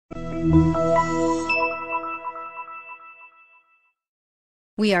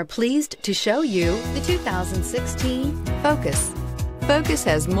We are pleased to show you the 2016 Focus. Focus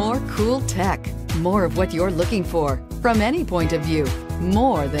has more cool tech, more of what you're looking for from any point of view,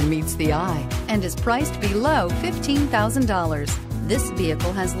 more than meets the eye, and is priced below $15,000. This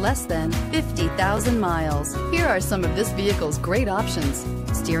vehicle has less than 50,000 miles. Here are some of this vehicle's great options: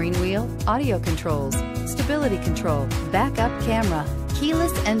 steering wheel audio controls, stability control, backup camera,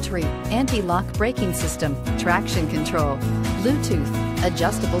 keyless entry, anti-lock braking system, traction control, Bluetooth,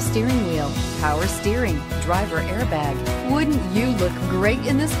 adjustable steering wheel, power steering, driver airbag. Wouldn't you look great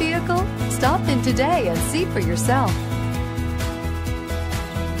in this vehicle? Stop in today and see for yourself.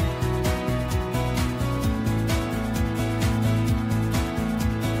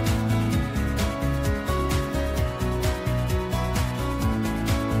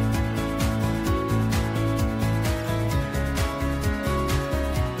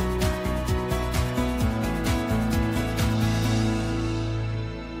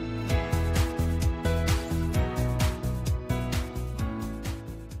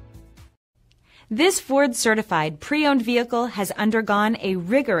 This Ford-certified pre-owned vehicle has undergone a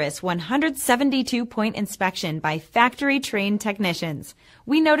rigorous 172-point inspection by factory-trained technicians.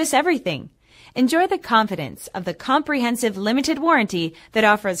 We notice everything. Enjoy the confidence of the comprehensive limited warranty that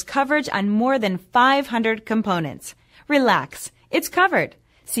offers coverage on more than 500 components. Relax, it's covered.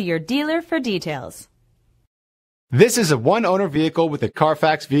 See your dealer for details. This is a one-owner vehicle with a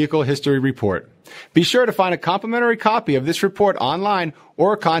Carfax Vehicle History Report. Be sure to find a complimentary copy of this report online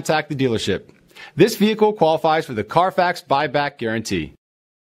or contact the dealership. This vehicle qualifies for the Carfax Buyback Guarantee.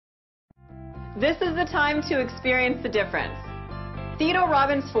 This is the time to experience the difference. Theodore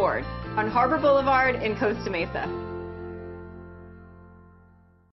Robins Ford on Harbor Boulevard in Costa Mesa.